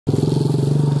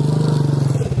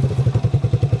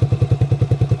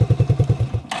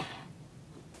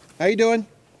How you doing?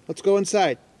 Let's go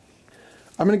inside.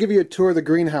 I'm going to give you a tour of the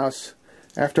greenhouse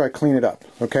after I clean it up,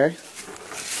 okay?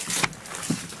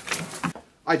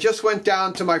 I just went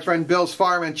down to my friend Bill's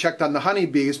farm and checked on the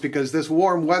honeybees because this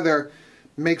warm weather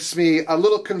makes me a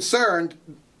little concerned.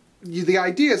 The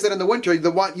idea is that in the winter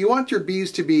you want your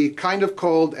bees to be kind of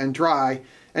cold and dry,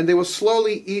 and they will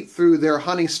slowly eat through their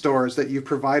honey stores that you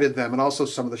provided them, and also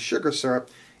some of the sugar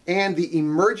syrup and the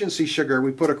emergency sugar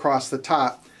we put across the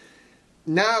top.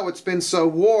 Now it's been so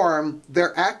warm,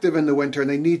 they're active in the winter and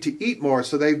they need to eat more,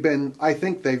 so I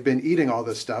think they've been eating all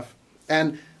this stuff.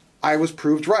 And I was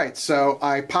proved right. So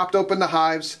I popped open the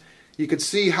hives. You could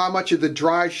see how much of the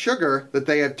dry sugar that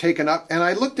they had taken up, and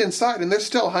I looked inside and there's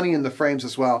still honey in the frames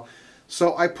as well.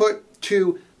 So I put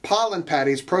 2 pollen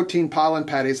patties, protein pollen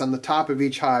patties, on the top of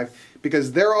each hive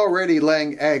because they're already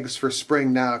laying eggs for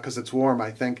spring now because it's warm,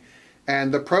 I think.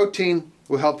 And the protein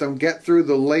will help them get through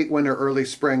the late winter, early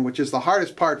spring, which is the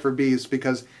hardest part for bees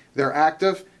because they're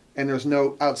active and there's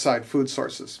no outside food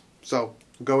sources. So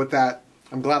go with that.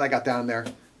 I'm glad I got down there,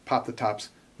 popped the tops.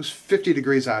 It was 50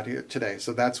 degrees out here today,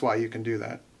 so that's why you can do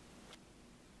that.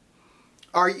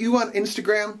 Are you on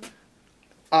Instagram?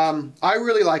 I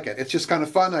really like it. It's just kind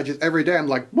of fun. Every day I'm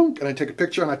like, boom, and I take a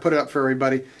picture and I put it up for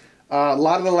everybody. A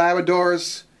lot of the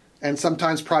Labradors and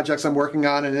sometimes projects I'm working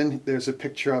on, and then there's a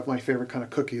picture of my favorite kind of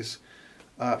cookies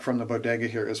from the bodega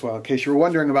here as well, in case you were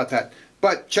wondering about that.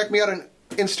 But check me out on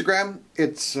Instagram.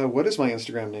 It's, what is my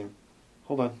Instagram name?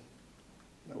 Hold on.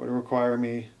 That would require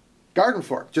me.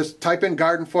 GardenFork. Just type in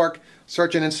GardenFork,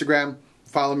 search on Instagram,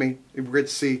 follow me. It'd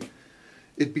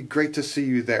be great to see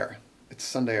you there. It's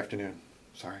Sunday afternoon.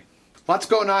 Sorry. Lots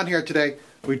going on here today.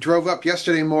 We drove up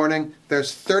yesterday morning.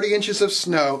 There's 30 inches of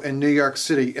snow in New York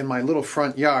City in my little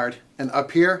front yard, and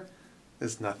up here,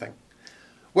 there's nothing.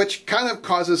 Which kind of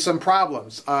causes some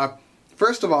problems.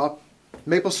 First of all,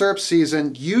 maple syrup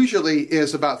season usually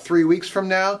is about 3 weeks from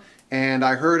now, and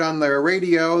I heard on the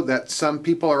radio that some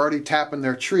people are already tapping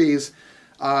their trees.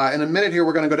 In a minute here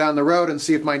we're going to go down the road and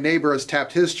see if my neighbor has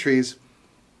tapped his trees.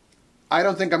 I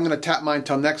don't think I'm going to tap mine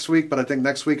till next week, but I think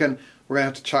next weekend we're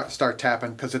going to have to start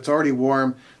tapping because it's already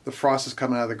warm, the frost is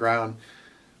coming out of the ground.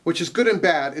 Which is good and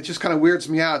bad. It just kind of weirds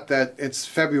me out that it's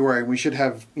February and we should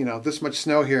have, this much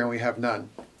snow here and we have none.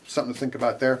 Something to think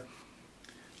about there.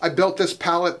 I built this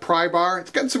pallet pry bar. It's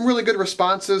gotten some really good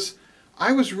responses.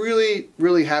 I was really,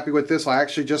 really happy with this. I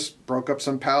actually just broke up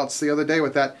some pallets the other day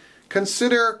with that.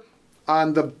 Consider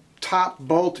on the top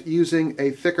bolt using a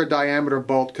thicker diameter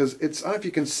bolt because it's, I don't know if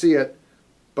you can see it,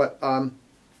 but can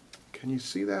you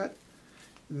see that?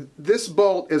 This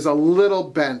bolt is a little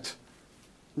bent.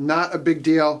 Not a big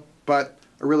deal, but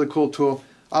a really cool tool.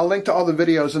 I'll link to all the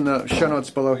videos in the show notes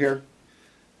below here.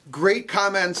 Great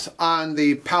comments on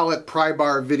the pallet pry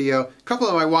bar video. A couple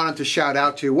of them I wanted to shout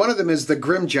out to. One of them is the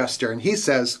Grim Jester, and he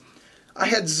says, I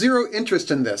had zero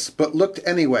interest in this, but looked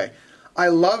anyway. I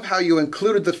love how you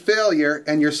included the failure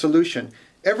and your solution.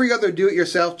 Every other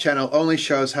do-it-yourself channel only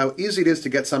shows how easy it is to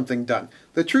get something done.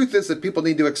 The truth is that people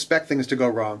need to expect things to go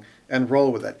wrong and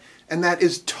roll with it. And that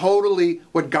is totally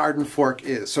what GardenFork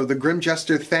is. So the Grim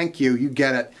Jester, thank you. You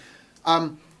get it. I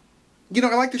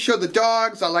like to show the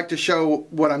dogs. I like to show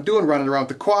what I'm doing, running around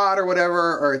with the quad or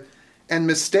whatever. And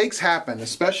mistakes happen,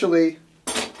 especially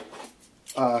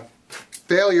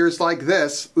failures like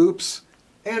this. Oops.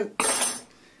 And,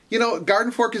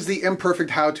 GardenFork is the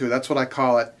imperfect how-to. That's what I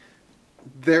call it.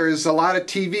 There's a lot of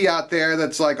TV out there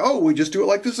that's like, oh, we just do it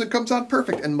like this and it comes out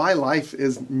perfect. And my life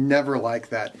is never like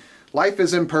that. Life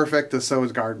is imperfect, and so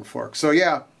is GardenFork. So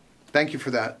yeah, thank you for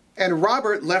that. And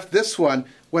Robert left this one.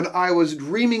 When I was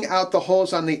reaming out the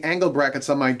holes on the angle brackets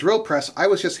on my drill press, I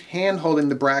was just hand holding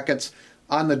the brackets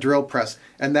on the drill press.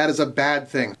 And that is a bad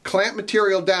thing. Clamp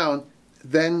material down,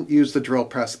 then use the drill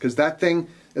press. Because that thing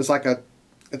is like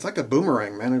it's like a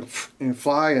boomerang, man. You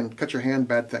fly and cut your hand,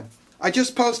 bad thing. I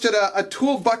just posted a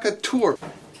tool bucket tour.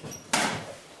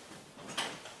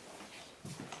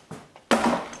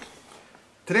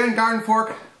 Today on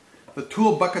GardenFork, the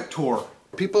tool bucket tour.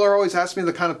 People are always asking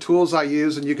me the kind of tools I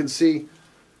use, and you can see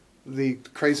the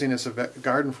craziness of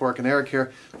GardenFork and Eric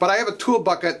here. But I have a tool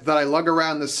bucket that I lug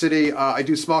around the city. I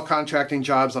do small contracting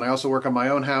jobs, and I also work on my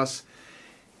own house.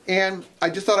 And I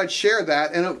just thought I'd share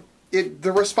that, and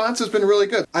the response has been really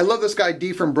good. I love this guy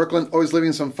D from Brooklyn, always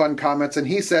leaving some fun comments, and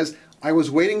he says, I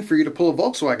was waiting for you to pull a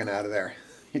Volkswagen out of there.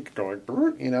 You could go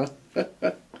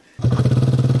like,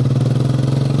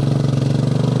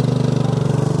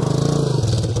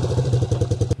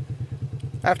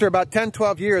 After about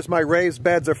 10-12 years, my raised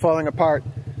beds are falling apart.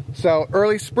 So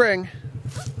early spring,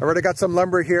 I already got some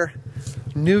lumber here.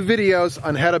 new videos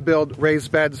on how to build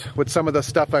raised beds with some of the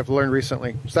stuff I've learned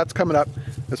recently. So that's coming up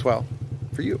as well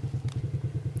for you.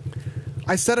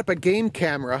 I set up a game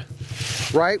camera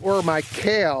right where my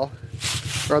kale,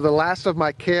 or the last of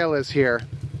my kale, is here,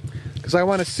 because I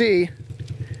want to see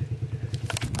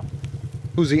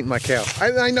who's eating my kale.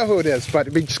 I know who it is, but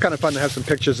it'd be just kind of fun to have some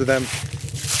pictures of them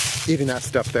eating that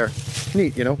stuff there.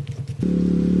 Neat, you know?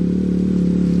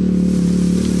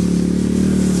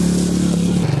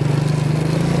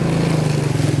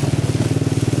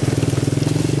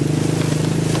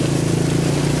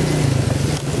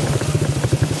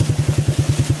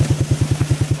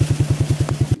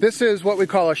 This is what we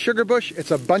call a sugar bush. It's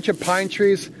a bunch of pine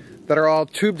trees that are all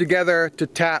tubed together to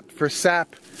tap for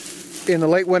sap in the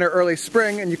late winter, early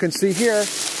spring. And you can see here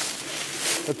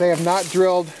that they have not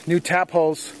drilled new tap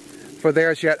holes for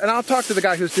theirs yet. And I'll talk to the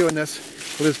guy who's doing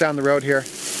this, who lives down the road here.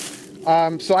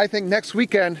 So I think next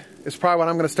weekend is probably when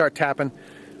I'm going to start tapping.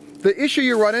 The issue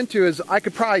you run into is I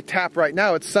could probably tap right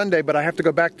now. It's Sunday, but I have to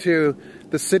go back to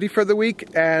the city for the week,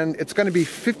 and it's going to be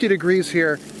 50 degrees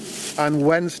here on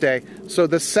Wednesday. So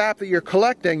the sap that you're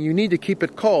collecting, you need to keep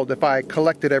it cold. If I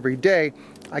collect it every day,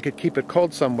 I could keep it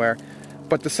cold somewhere.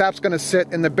 But the sap's going to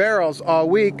sit in the barrels all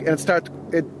week,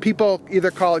 and people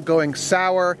either call it going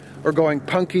sour or going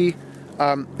punky.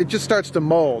 It just starts to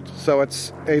mold. So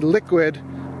it's a liquid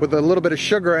with a little bit of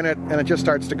sugar in it, and it just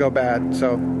starts to go bad.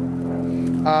 So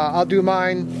I'll do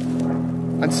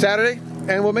mine on Saturday,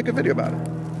 and we'll make a video about it.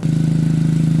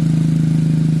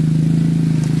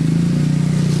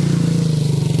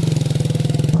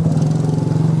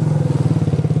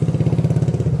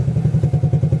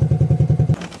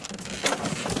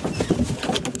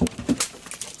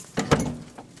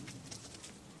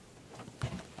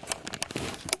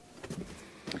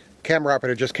 Camera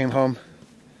operator just came home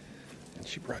and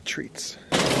she brought treats.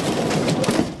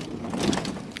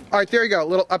 All right, there you go. A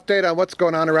little update on what's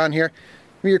going on around here.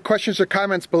 Leave your questions or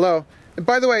comments below. And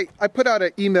by the way, I put out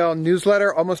an email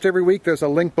newsletter almost every week. There's a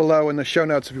link below in the show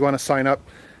notes if you want to sign up.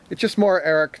 It's just more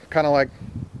Eric, kind of like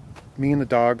me and the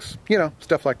dogs, you know,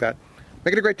 stuff like that.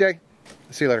 Make it a great day.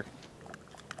 See you later.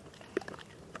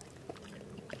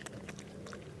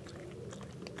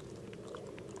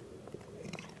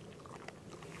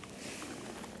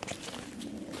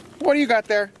 What do you got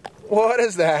there? What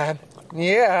is that?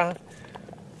 Yeah.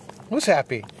 Who's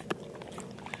happy?